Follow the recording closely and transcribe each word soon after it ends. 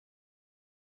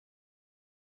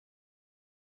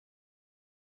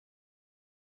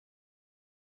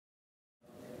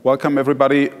Welcome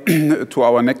everybody to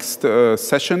our next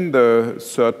session, the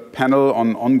third panel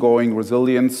on ongoing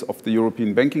resilience of the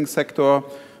European banking sector,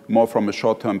 more from a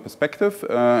short-term perspective.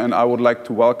 And I would like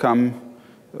to welcome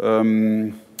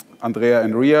Andrea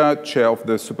and Enria, Chair of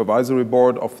the Supervisory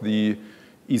Board of the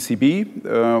ECB.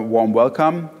 Warm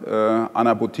welcome.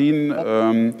 Ana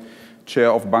Botín, Chair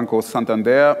of Banco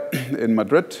Santander in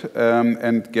Madrid,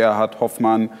 and Gerhard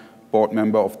Hofmann, Board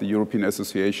Member of the European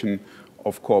Association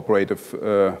of Co-operative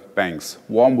Banks.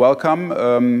 Warm welcome,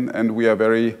 and we are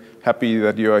very happy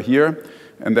that you are here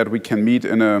and that we can meet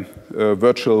in a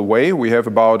virtual way. We have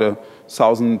about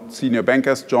 1,000 senior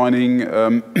bankers joining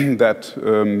that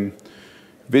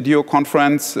video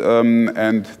conference,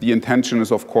 and the intention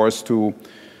is, of course, to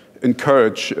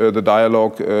encourage the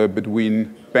dialogue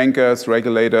between bankers,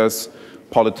 regulators,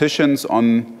 politicians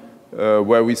on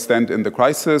where we stand in the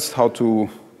crisis, how to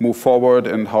move forward,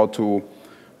 and how to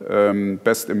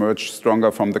best emerge stronger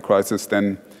from the crisis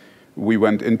than we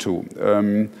went into.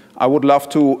 I would love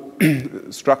to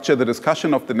structure the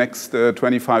discussion of the next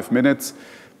 25 minutes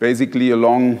basically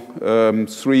along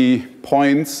 3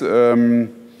 points.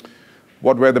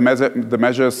 What were the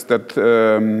measures that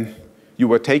you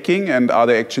were taking, and are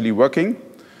they actually working?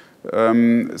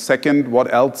 Second,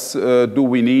 what else do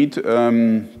we need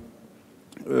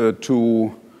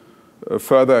to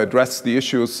further address the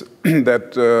issues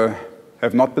that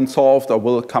have not been solved or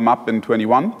will come up in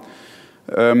 21?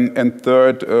 And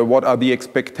third, what are the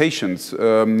expectations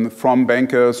from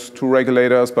bankers to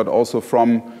regulators, but also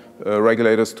from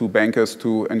regulators to bankers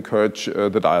to encourage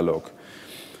the dialogue?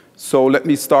 So let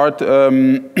me start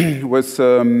with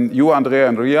you, Andrea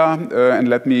and Enria, and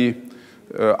let me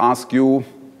ask you,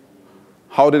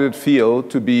 how did it feel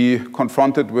to be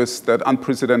confronted with that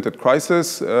unprecedented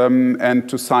crisis and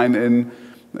to sign in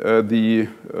the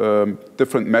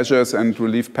different measures and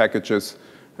relief packages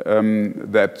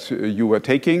that you were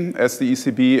taking as the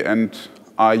ECB, and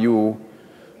are you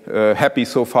happy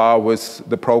so far with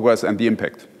the progress and the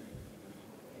impact?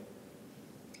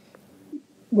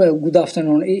 Well, good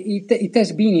afternoon. It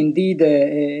has been indeed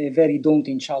a very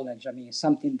daunting challenge. I mean,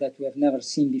 something that we have never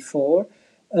seen before.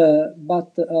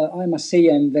 But I must say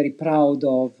I'm very proud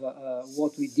of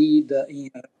what we did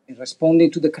in responding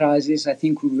to the crisis. I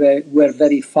think we were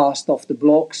very fast off the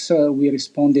blocks. We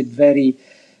responded very,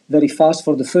 very fast.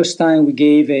 For the first time, we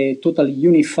gave a totally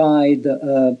unified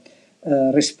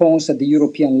response at the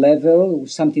European level,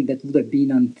 something that would have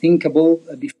been unthinkable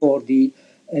before the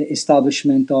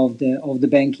establishment of the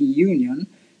banking union.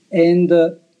 And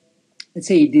let's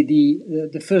say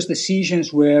the first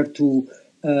decisions were to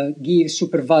give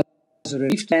supervisory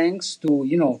relief to banks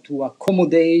to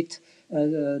accommodate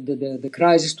the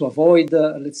crisis, to avoid,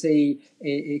 let's say,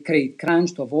 a credit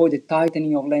crunch, to avoid a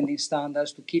tightening of lending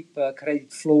standards, to keep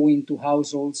credit flowing to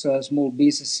households, small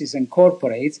businesses and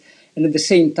corporates, and at the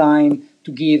same time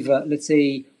to give, let's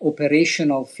say,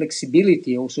 operational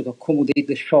flexibility also to accommodate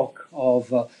the shock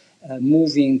of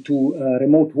moving to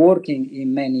remote working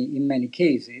in many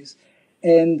cases.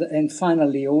 And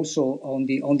finally, also on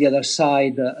the other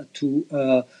side, to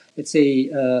let's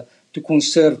say to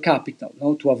conserve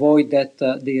capital, to avoid that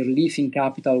the relief in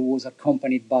capital was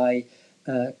accompanied by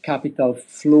capital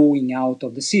flowing out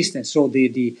of the system. So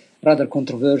the rather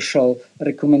controversial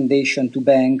recommendation to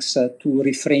banks to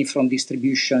refrain from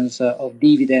distributions of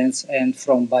dividends and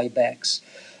from buybacks.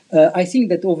 I think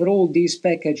that overall this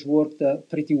package worked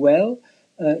pretty well.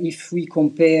 If we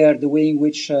compare the way in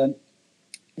which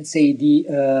let's say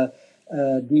the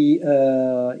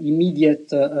immediate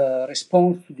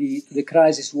response to the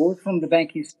crisis was from the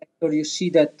banking sector, you see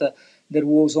that there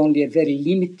was only a very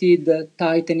limited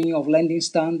tightening of lending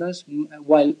standards,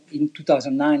 while in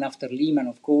 2009, after Lehman,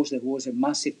 of course, there was a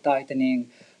massive tightening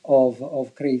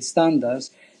of credit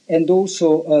standards. And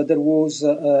also there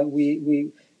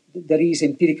is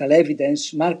empirical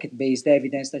evidence, market-based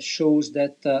evidence, that shows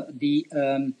that the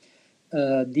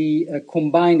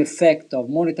combined effect of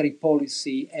monetary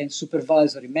policy and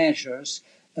supervisory measures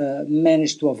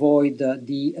managed to avoid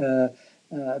the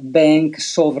bank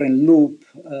sovereign loop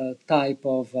type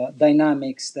of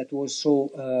dynamics that was so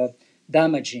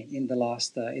damaging in the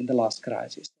last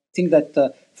crisis. I think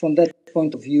that from that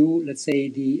point of view, let's say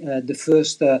the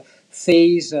first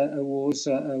phase was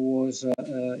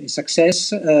a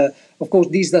success. Of course,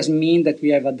 this doesn't mean that we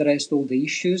have addressed all the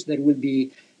issues. There will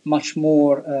be much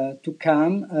more to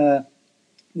come.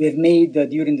 We have made,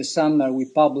 during the summer, we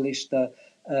published the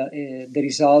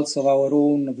results of our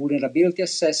own vulnerability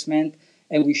assessment,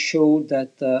 and we showed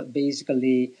that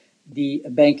basically the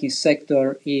banking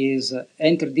sector is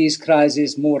entered this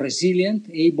crisis more resilient,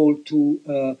 able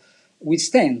to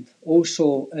withstand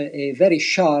also a very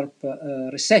sharp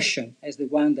recession as the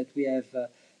one that we have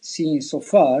seen so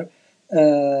far.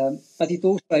 But it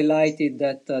also highlighted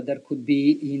that there could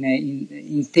be,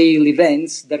 in tail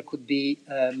events, there could be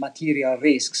material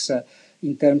risks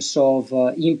in terms of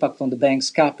impact on the bank's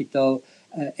capital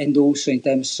and also in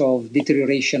terms of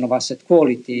deterioration of asset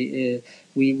quality.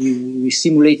 We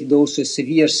simulated also a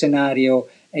severe scenario,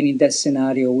 and in that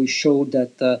scenario we showed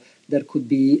that there could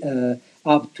be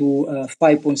up to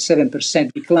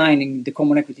 5.7% decline in the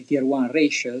common equity tier 1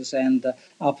 ratios and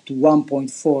up to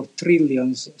 1.4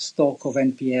 trillion stock of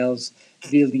NPLs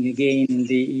building again in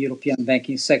the European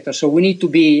banking sector. So we need to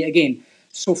be, again,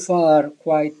 so far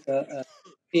quite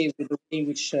okay with the way in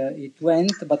which it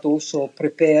went, but also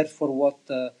prepared for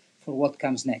what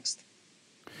comes next.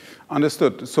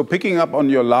 Understood. So picking up on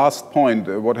your last point,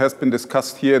 what has been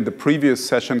discussed here in the previous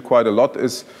session quite a lot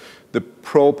is the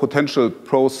potential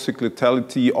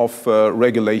pro-cyclicality of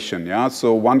regulation. Yeah?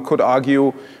 So one could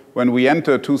argue when we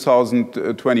enter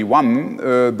 2021,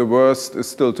 the worst is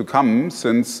still to come,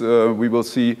 since we will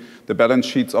see the balance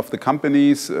sheets of the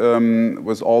companies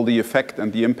with all the effect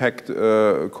and the impact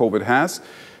COVID has.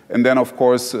 And then, of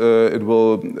course, it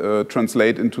will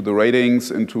translate into the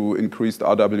ratings, into increased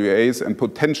RWAs, and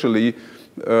potentially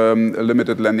a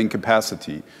limited lending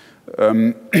capacity.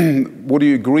 Would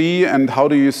you agree, and how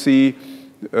do you see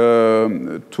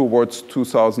towards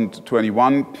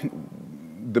 2021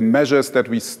 the measures that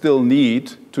we still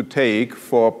need to take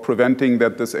for preventing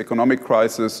that this economic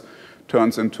crisis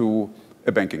turns into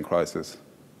a banking crisis?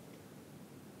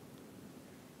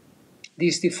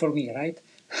 This is still for me, right?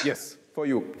 Yes, for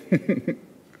you.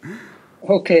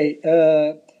 Okay.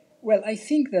 Well, I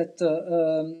think that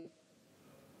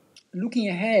looking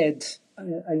ahead,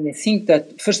 I think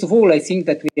that, first of all, I think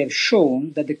that we have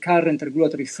shown that the current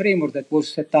regulatory framework that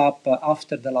was set up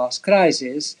after the last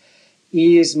crisis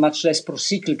is much less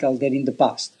pro-cyclical than in the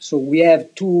past. So we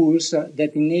have tools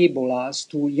that enable us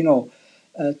to,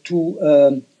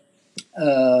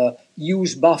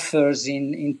 use buffers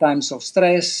in times of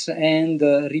stress and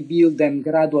rebuild them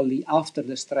gradually after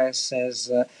the stress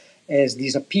has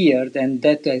disappeared, and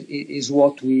that is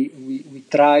what we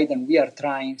tried and we are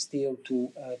trying still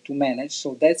to manage.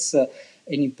 So that's an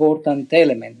important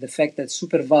element. The fact that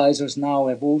supervisors now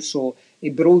have also a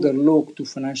broader look to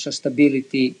financial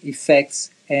stability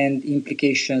effects and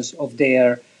implications of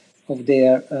their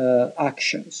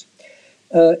actions.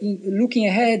 Looking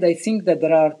ahead, I think that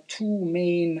there are two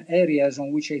main areas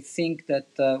on which I think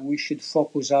that we should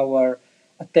focus our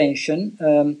attention.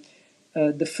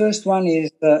 The first one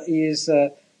is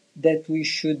that we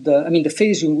should, the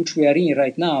phase in which we are in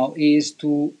right now is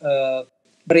to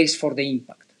brace for the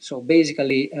impact. So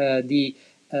basically,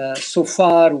 so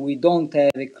far we don't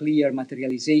have a clear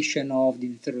materialization of the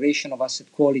deterioration of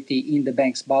asset quality in the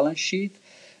bank's balance sheet.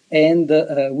 And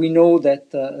we know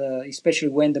that especially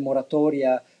when the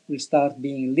moratoria will start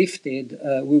being lifted,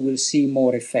 we will see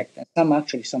more effect. And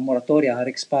some moratoria are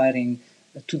expiring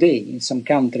today in some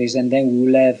countries, and then we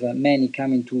will have many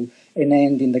coming to an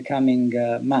end in the coming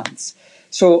months.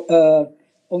 So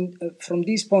from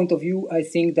this point of view, I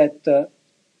think that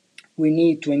we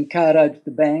need to encourage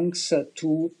the banks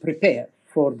to prepare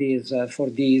for this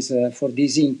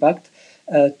impact.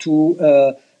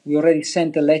 We already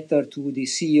sent a letter to the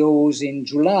CEOs in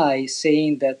July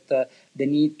saying that they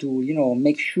need to,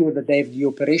 make sure that they have the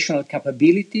operational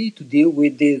capability to deal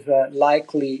with this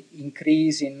likely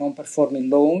increase in non-performing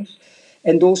loans.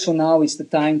 And also now is the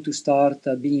time to start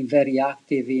being very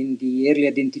active in the early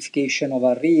identification of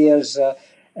arrears,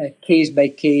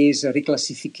 case-by-case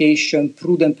reclassification,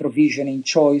 prudent provisioning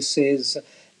choices,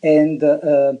 and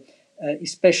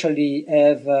especially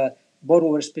have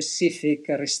borrower-specific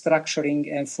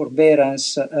restructuring and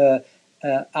forbearance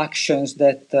actions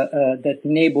that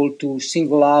enable to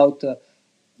single out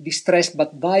distressed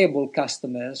but viable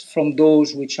customers from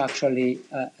those which actually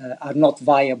are not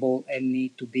viable and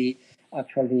need to be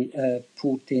actually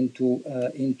put into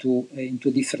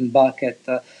a different bucket.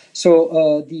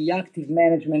 So the active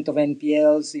management of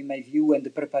NPLs, in my view, and the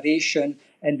preparation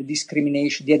and the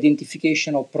discrimination, the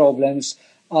identification of problems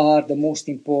are the most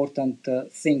important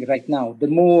thing right now. The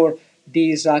more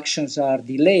these actions are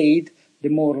delayed, the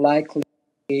more likely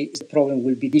the problem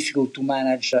will be difficult to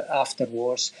manage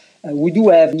afterwards. We do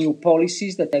have new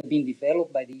policies that have been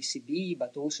developed by the ECB,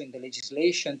 but also in the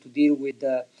legislation to deal with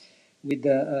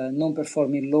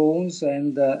non-performing loans.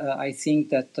 And I think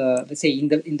that, let's say, in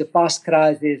the past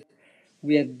crisis,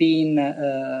 we have been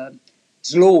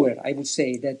slower, I would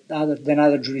say, than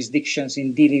other jurisdictions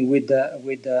in dealing with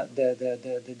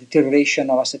the deterioration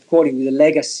of asset quality, with the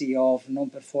legacy of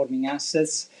non-performing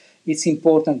assets. it's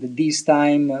important that this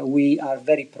time we are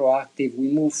very proactive, we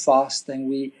move fast, and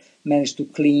we manage to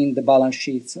clean the balance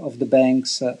sheets of the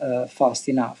banks fast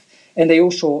enough. And I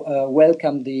also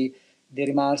welcome the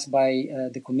remarks by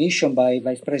the Commission, by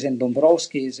Vice President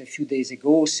Dombrovskis a few days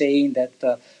ago, saying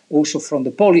that also from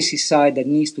the policy side there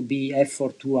needs to be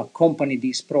effort to accompany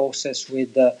this process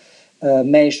with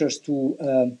measures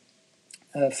to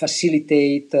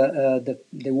facilitate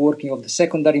the working of the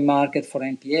secondary market for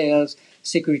NPLs,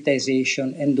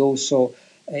 securitization, and also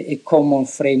a common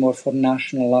framework for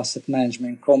national asset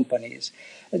management companies.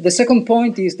 The second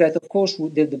point is that, of course,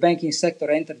 the banking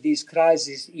sector entered this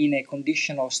crisis in a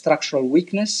condition of structural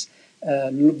weakness,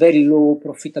 very low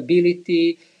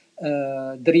profitability,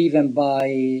 driven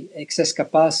by excess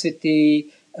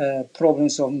capacity,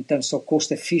 problems in terms of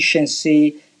cost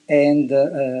efficiency, and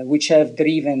which have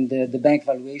driven the bank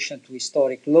valuation to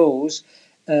historic lows.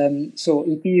 So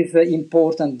it is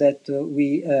important that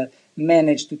we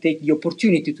manage to take the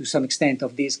opportunity to some extent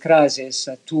of this crisis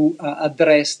to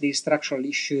address these structural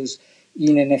issues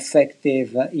in an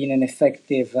effective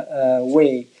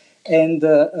way. And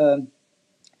there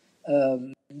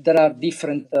are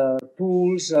different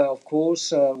tools, of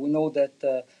course. We know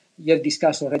that you have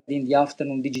discussed already in the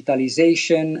afternoon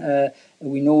digitalization.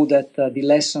 We know that the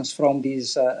lessons from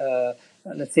these,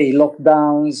 let's say,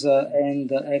 lockdowns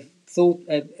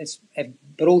have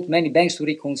brought many banks to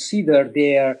reconsider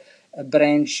their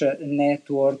branch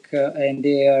network and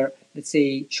their, let's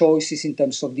say, choices in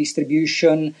terms of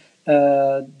distribution.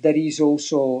 There is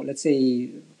also, let's say,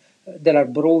 there are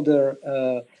broader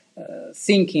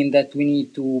thinking that we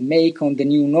need to make on the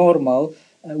new normal.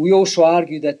 We also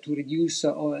argue that to reduce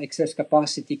excess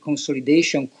capacity,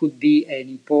 consolidation could be an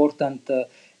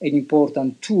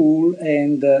important tool,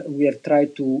 and we have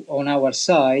tried to, on our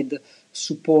side,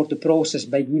 support the process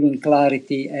by giving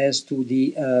clarity as to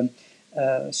the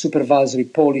supervisory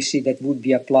policy that would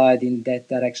be applied in that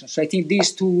direction. So I think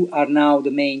these two are now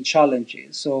the main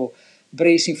challenges. So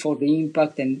bracing for the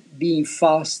impact and being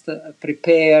fast,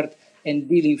 prepared, and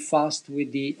dealing fast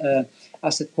with the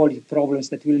asset quality problems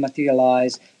that will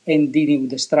materialize, and dealing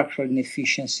with the structural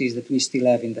inefficiencies that we still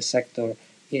have in the sector,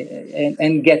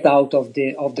 and get out of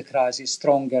the crisis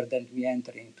stronger than we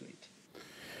enter into it.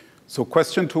 So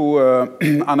question to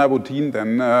Anna Botín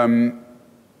then.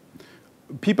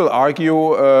 People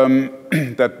argue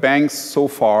that banks so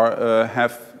far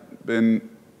have been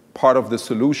part of the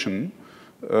solution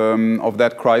of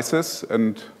that crisis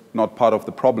and not part of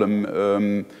the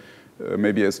problem,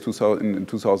 maybe as in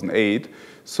 2008.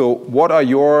 So what are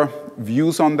your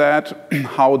views on that?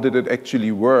 How did it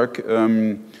actually work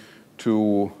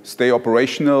to stay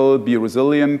operational, be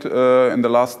resilient in the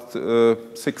last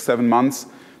 6-7 months?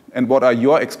 And what are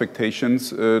your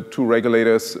expectations to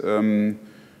regulators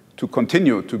to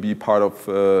continue to be part of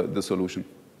the solution?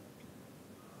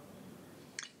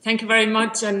 Thank you very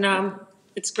much, and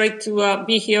it's great to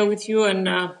be here with you and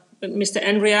Mr.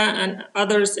 Enria and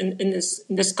others in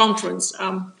this conference.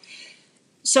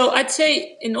 So I'd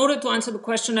say, in order to answer the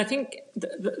question, I think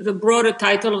the broader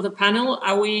title of the panel,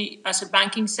 are we as a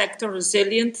banking sector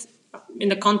resilient in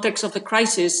the context of the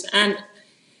crisis? And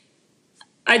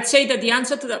I'd say that the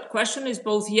answer to that question is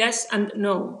both yes and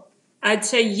no. I'd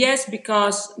say yes,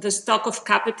 because the stock of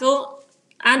capital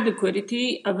and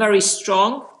liquidity are very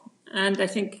strong. And I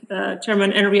think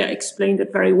Chairman Enria explained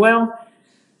it very well.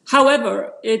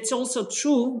 However, it's also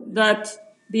true that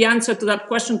the answer to that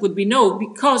question would be no,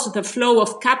 because the flow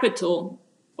of capital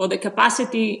or the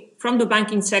capacity from the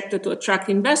banking sector to attract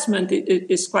investment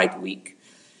is quite weak.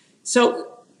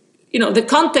 So, the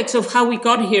context of how we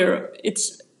got here,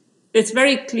 it's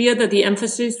very clear that the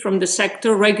emphasis from the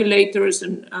sector, regulators,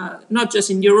 and not just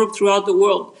in Europe, throughout the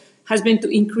world, has been to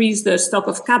increase the stock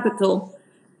of capital.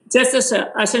 Just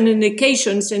as an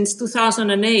indication, since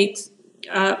 2008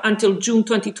 until June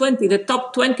 2020, the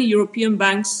top 20 European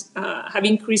banks have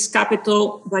increased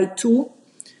capital by 2,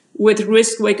 with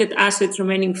risk-weighted assets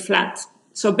remaining flat.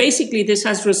 So basically, this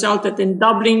has resulted in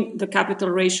doubling the capital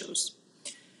ratios.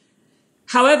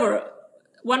 However,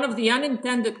 one of the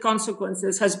unintended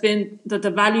consequences has been that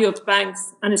the value of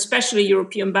banks, and especially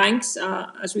European banks,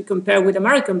 as we compare with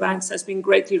American banks, has been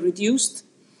greatly reduced.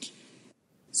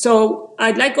 So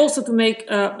I'd like also to make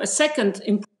a second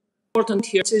important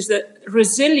here, which is that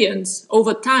resilience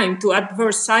over time to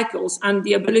adverse cycles and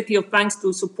the ability of banks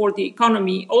to support the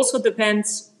economy also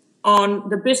depends on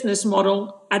the business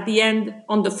model at the end,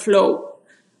 on the flow,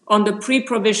 on the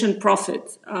pre-provision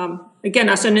profit. Again,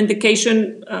 as an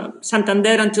indication,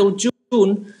 Santander until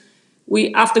June,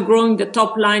 after growing the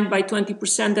top line by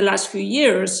 20% the last few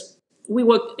years, we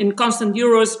were in constant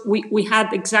euros, we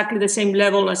had exactly the same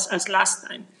level as last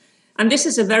time. And this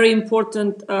is a very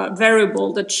important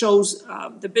variable that shows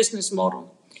the business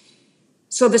model.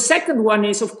 So the second one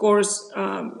is, of course,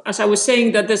 as I was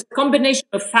saying, that there's a combination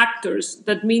of factors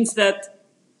that means that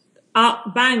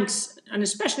banks, and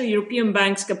especially European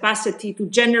banks' capacity to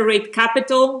generate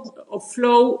capital or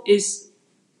flow is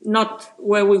not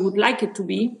where we would like it to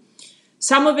be.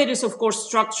 Some of it is, of course,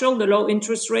 structural, the low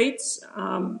interest rates.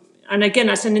 And again,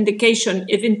 as an indication,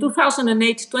 if in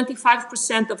 2008,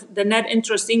 25% of the net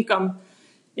interest income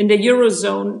in the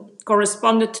Eurozone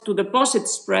corresponded to deposit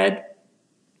spread,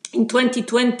 in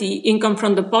 2020, income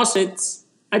from deposits,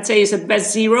 I'd say, is at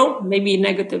best zero, maybe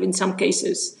negative in some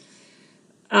cases.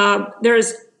 There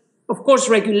is, of course,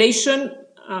 regulation,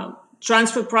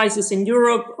 transfer prices in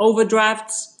Europe,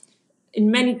 overdrafts. In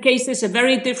many cases, a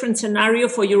very different scenario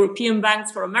for European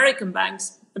banks, for American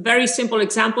banks. A very simple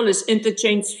example is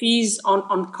interchange fees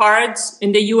on cards.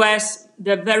 In the US,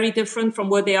 they're very different from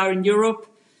where they are in Europe.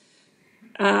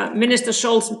 Minister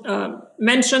Scholz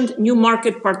mentioned new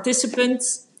market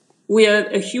participants. We are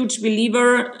a huge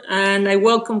believer, and I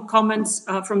welcome comments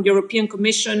from the European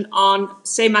Commission on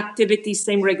same activity,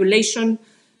 same regulation,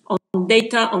 on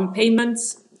data, on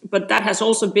payments, but that has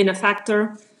also been a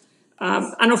factor.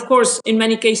 And of course, in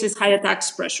many cases, higher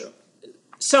tax pressure.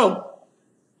 So,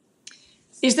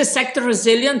 is the sector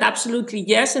resilient? Absolutely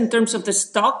yes, in terms of the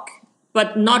stock,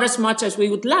 but not as much as we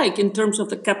would like in terms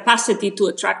of the capacity to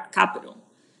attract capital.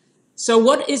 So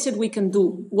what is it we can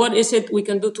do? What is it we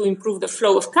can do to improve the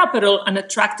flow of capital and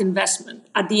attract investment?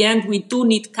 At the end, we do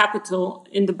need capital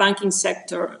in the banking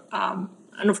sector.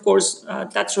 And of course,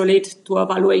 that's related to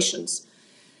evaluations.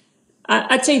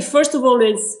 I'd say, first of all,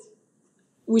 is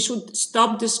we should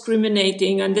stop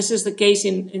discriminating. And this is the case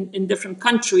in different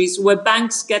countries where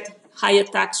banks get higher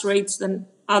tax rates than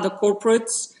other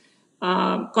corporates.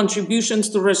 Contributions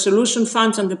to resolution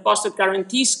funds and deposit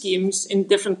guarantee schemes in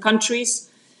different countries.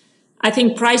 I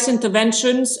think price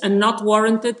interventions are not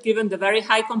warranted given the very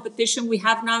high competition we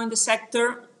have now in the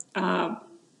sector.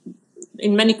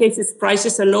 In many cases,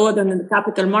 prices are lower than in the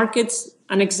capital markets.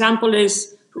 An example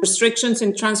is restrictions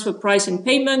in transfer pricing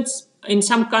payments. In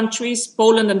some countries,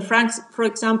 Poland and France, for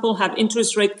example, have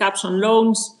interest rate caps on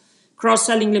loans,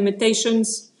 cross-selling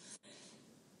limitations.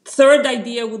 Third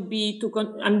idea would be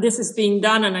and this is being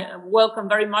done, and I welcome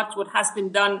very much what has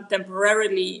been done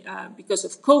temporarily because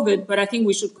of COVID, but I think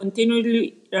we should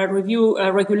continually review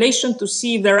regulation to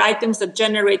see if there are items that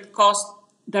generate costs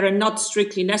that are not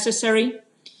strictly necessary.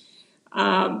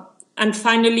 And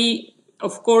finally,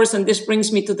 of course, and this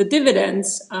brings me to the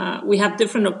dividends, we have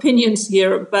different opinions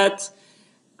here, but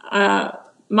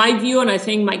my view, and I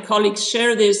think my colleagues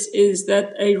share this, is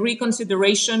that a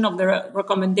reconsideration of the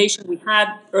recommendation we had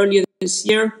earlier this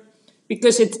year,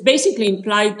 because it basically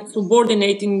implied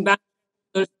subordinating banks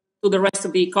to the rest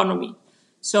of the economy.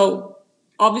 So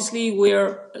obviously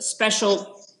we're a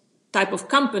special type of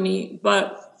company,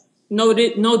 but no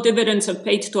dividends are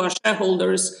paid to our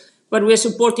shareholders, but we're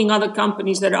supporting other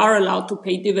companies that are allowed to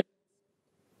pay dividends.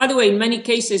 By the way, in many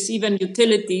cases, even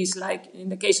utilities, like in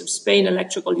the case of Spain,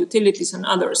 electrical utilities and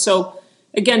others. So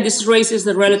again, this raises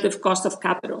the relative cost of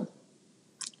capital.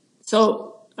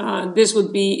 So this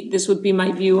would be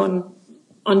my view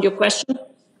on your question.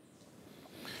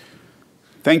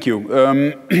 Thank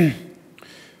you.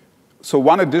 So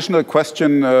one additional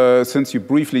question, since you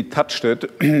briefly touched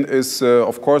it, is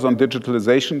of course on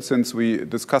digitalization, since we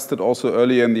discussed it also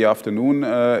earlier in the afternoon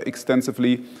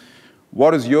extensively.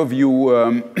 What is your view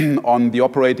on the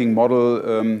operating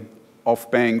model of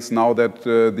banks now that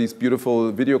these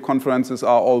beautiful video conferences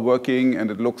are all working and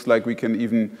it looks like we can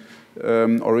even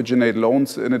originate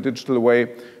loans in a digital way?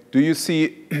 Do you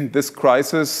see this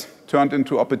crisis turned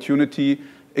into opportunity,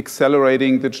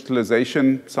 accelerating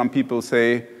digitalization? Some people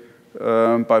say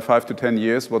by 5 to 10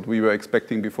 years, what we were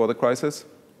expecting before the crisis?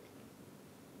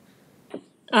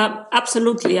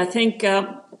 Absolutely. I think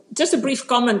just a brief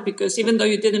comment, because even though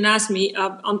you didn't ask me,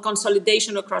 on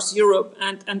consolidation across Europe,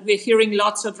 and we're hearing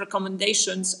lots of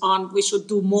recommendations on we should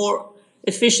do more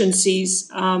efficiencies,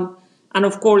 and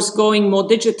of course going more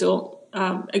digital.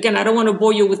 Again, I don't want to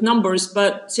bore you with numbers,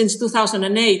 but since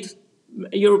 2008,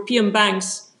 European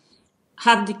banks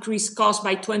have decreased costs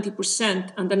by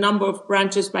 20% and the number of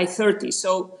branches by 30%.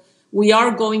 So we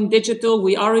are going digital,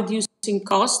 we are reducing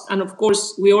costs, and of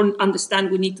course we all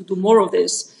understand we need to do more of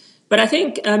this. But I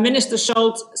think Minister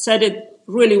Scholz said it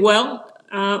really well.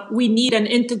 We need an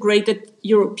integrated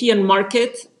European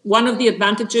market. One of the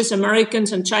advantages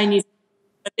Americans and Chinese,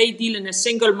 they deal in a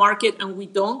single market and we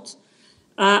don't.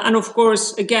 And of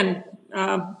course, again,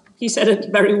 he said it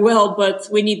very well, but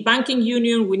we need banking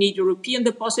union, we need European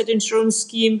deposit insurance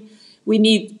scheme, We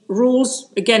need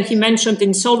rules. Again, he mentioned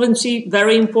insolvency,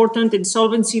 very important,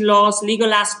 insolvency laws,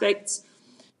 legal aspects.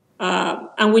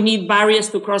 And we need barriers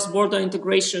to cross-border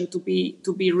integration to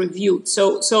be reviewed.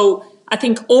 So I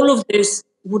think all of this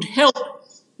would help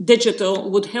digital,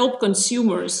 would help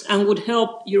consumers, and would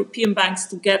help European banks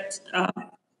to get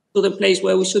to the place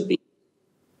where we should be.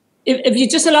 If you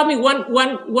just allow me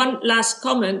one last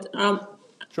comment,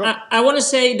 sure. I want to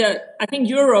say that I think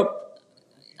Europe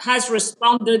has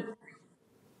responded.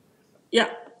 Yeah.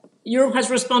 Europe has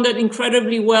responded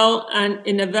incredibly well and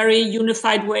in a very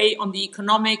unified way on the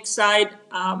economic side.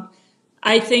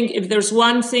 I think if there's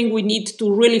one thing we need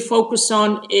to really focus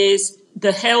on is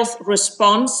the health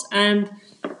response. And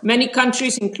many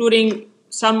countries, including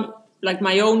some like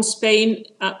my own, Spain,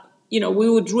 we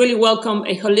would really welcome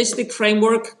a holistic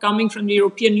framework coming from the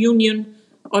European Union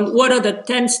on what are the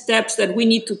 10 steps that we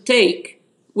need to take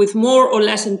with more or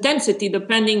less intensity,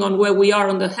 depending on where we are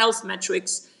on the health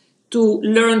metrics, to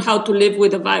learn how to live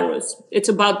with the virus. It's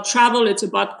about travel, it's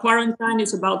about quarantine,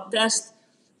 it's about test,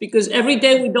 because every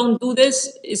day we don't do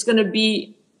this, it's going to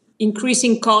be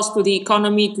increasing cost to the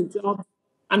economy, to jobs,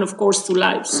 and of course to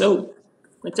lives. So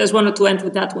I just wanted to end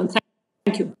with that one.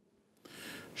 Thank you.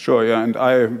 Sure, yeah, and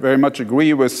I very much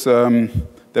agree with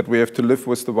that we have to live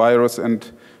with the virus and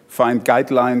find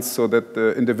guidelines so that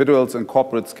the individuals and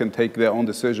corporates can take their own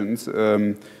decisions.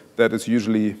 That is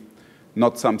usually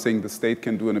not something the state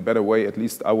can do in a better way. At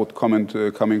least I would comment,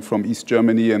 coming from East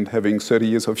Germany and having 30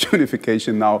 years of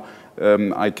unification now,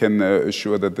 I can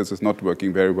assure that this is not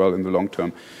working very well in the long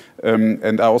term.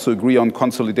 And I also agree on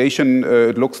consolidation.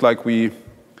 It looks like we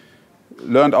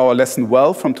learned our lesson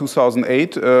well from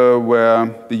 2008, where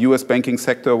the US banking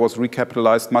sector was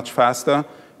recapitalized much faster,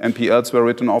 NPLs were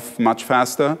written off much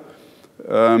faster,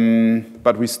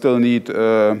 but we still need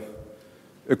a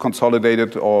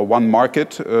consolidated or one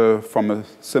market from a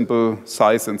simple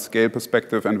size and scale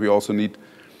perspective, and we also need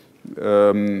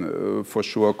for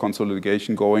sure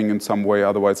consolidation going in some way,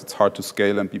 otherwise it's hard to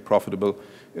scale and be profitable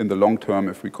in the long term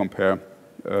if we compare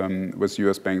with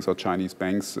US banks or Chinese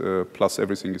banks, plus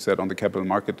everything you said on the capital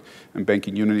market and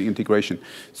banking union integration.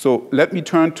 So let me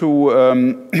turn to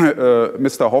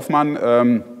Mr. Hofmann.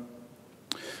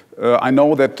 I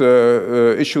know that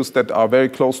issues that are very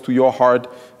close to your heart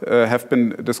have been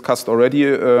discussed already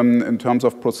in terms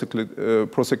of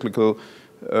procyclical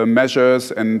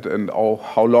measures and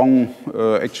how long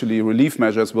actually relief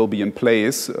measures will be in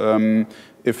place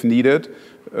if needed.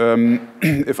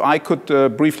 If I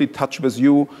could briefly touch with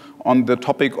you on the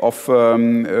topic of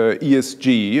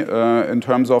ESG in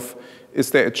terms of,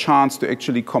 is there a chance to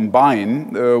actually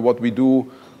combine what we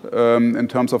do in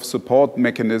terms of support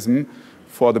mechanism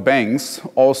for the banks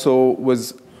also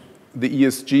with the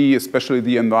ESG, especially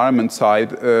the environment side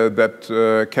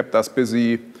that kept us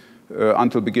busy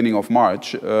until beginning of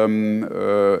March, and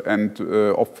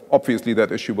obviously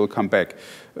that issue will come back.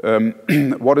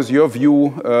 What is your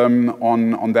view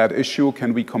on that issue?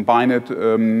 Can we combine it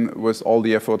with all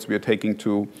the efforts we are taking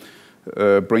to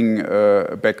bring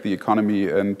back the economy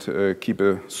and keep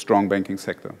a strong banking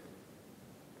sector?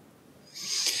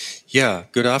 Yeah,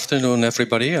 good afternoon,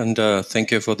 everybody, and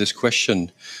thank you for this question.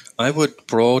 I would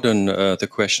broaden the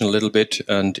question a little bit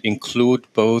and include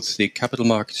both the Capital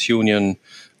Markets Union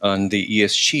and the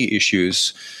ESG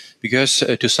issues, because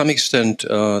to some extent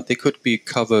they could be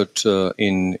covered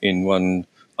in one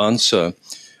answer.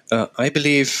 I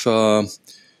believe that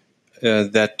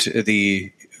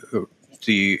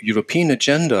the European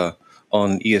agenda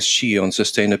on ESG, on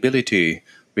sustainability,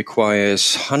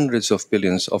 requires hundreds of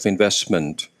billions of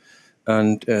investment.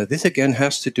 And this again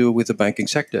has to do with the banking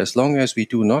sector. As long as we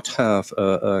do not have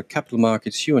a capital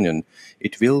markets union,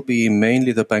 it will be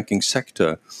mainly the banking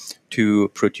sector to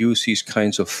produce these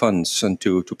kinds of funds and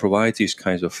to provide these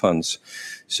kinds of funds.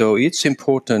 So it's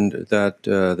important that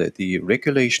the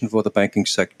regulation for the banking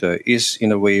sector is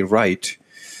in a way right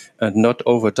and not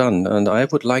overdone. And I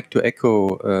would like to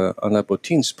echo Anna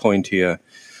Botín's point here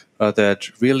that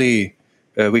really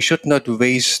we should not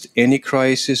waste any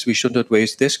crisis. We should not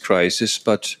waste this crisis,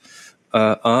 but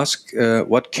ask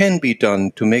what can be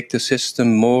done to make the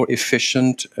system more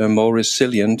efficient, more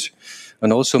resilient,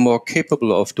 and also more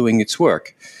capable of doing its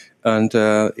work. And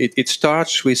it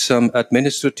starts with some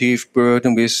administrative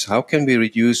burden, with how can we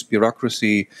reduce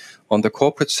bureaucracy on the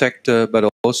corporate sector, but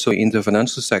also in the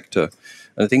financial sector.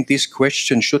 And I think this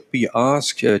question should be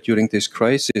asked during this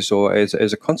crisis or as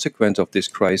a consequence of this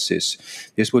crisis.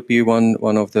 This would be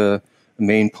one of the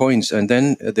main points. And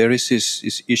then there is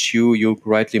this issue, you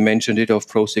rightly mentioned it, of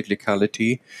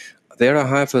procyclicality. there I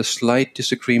have a slight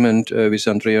disagreement with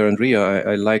Andrea.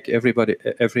 I like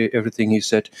everything he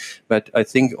said, but I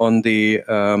think on the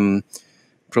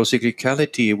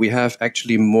procyclicality, we have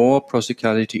actually more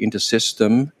procyclicality in the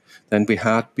system than we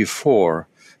had before,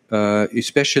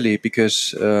 especially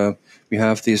because we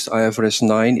have this IFRS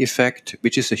 9 effect,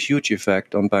 which is a huge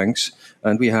effect on banks,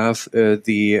 and we have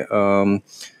the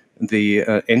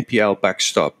NPL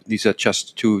backstop. These are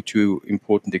just two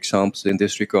important examples in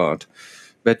this regard.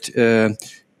 But a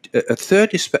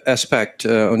third aspect,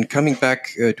 on coming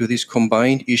back to this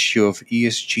combined issue of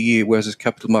ESG versus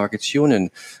capital markets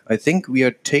union, I think we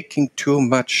are taking too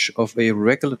much of a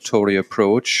regulatory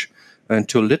approach and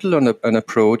too little on an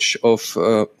approach of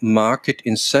market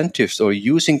incentives, or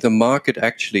using the market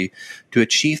actually to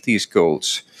achieve these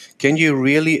goals. Can you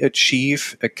really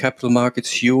achieve a capital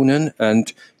markets union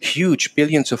and huge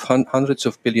billions of hundreds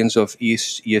of billions of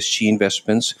ESG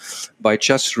investments by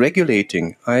just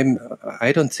regulating? I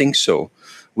don't think so.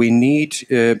 We need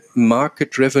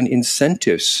market-driven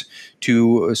incentives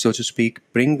to, so to speak,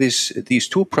 bring these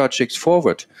two projects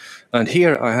forward. And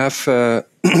here I have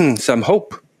some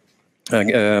hope.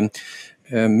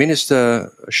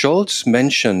 Minister Scholz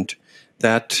mentioned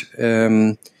that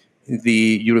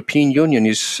the European Union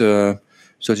is, so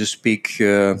to speak,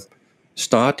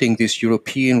 starting this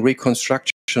European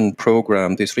reconstruction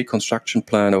program, this reconstruction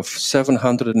plan of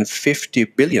 750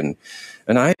 billion.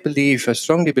 And I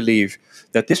strongly believe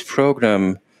that this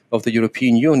program of the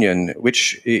European Union,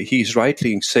 which he's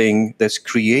rightly saying that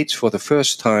creates for the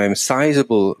first time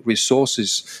sizable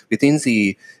resources within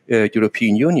the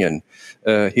European Union,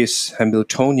 his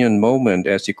Hamiltonian moment,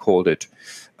 as he called it,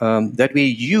 that we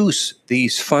use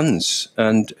these funds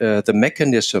and the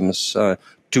mechanisms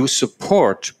to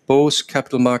support both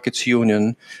capital markets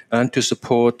union and to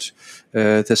support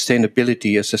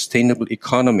sustainability, a sustainable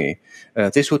economy.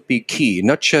 This would be key,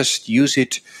 not just use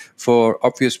it for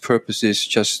obvious purposes,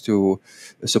 just to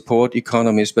support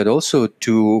economies, but also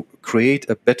to create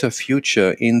a better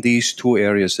future in these two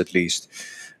areas at least.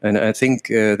 And I think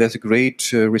there's a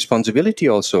great responsibility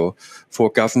also for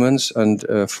governments and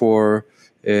for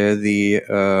the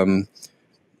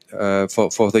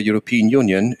European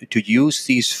Union to use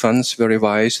these funds very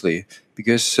wisely,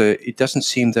 because it doesn't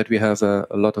seem that we have a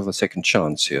lot of a second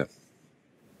chance here.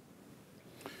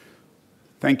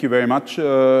 Thank you very much,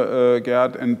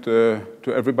 Gerhard, and to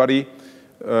everybody.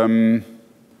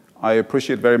 I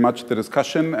appreciate very much the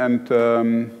discussion,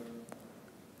 and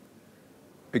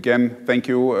again, thank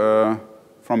you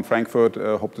from Frankfurt.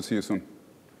 Hope to see you soon.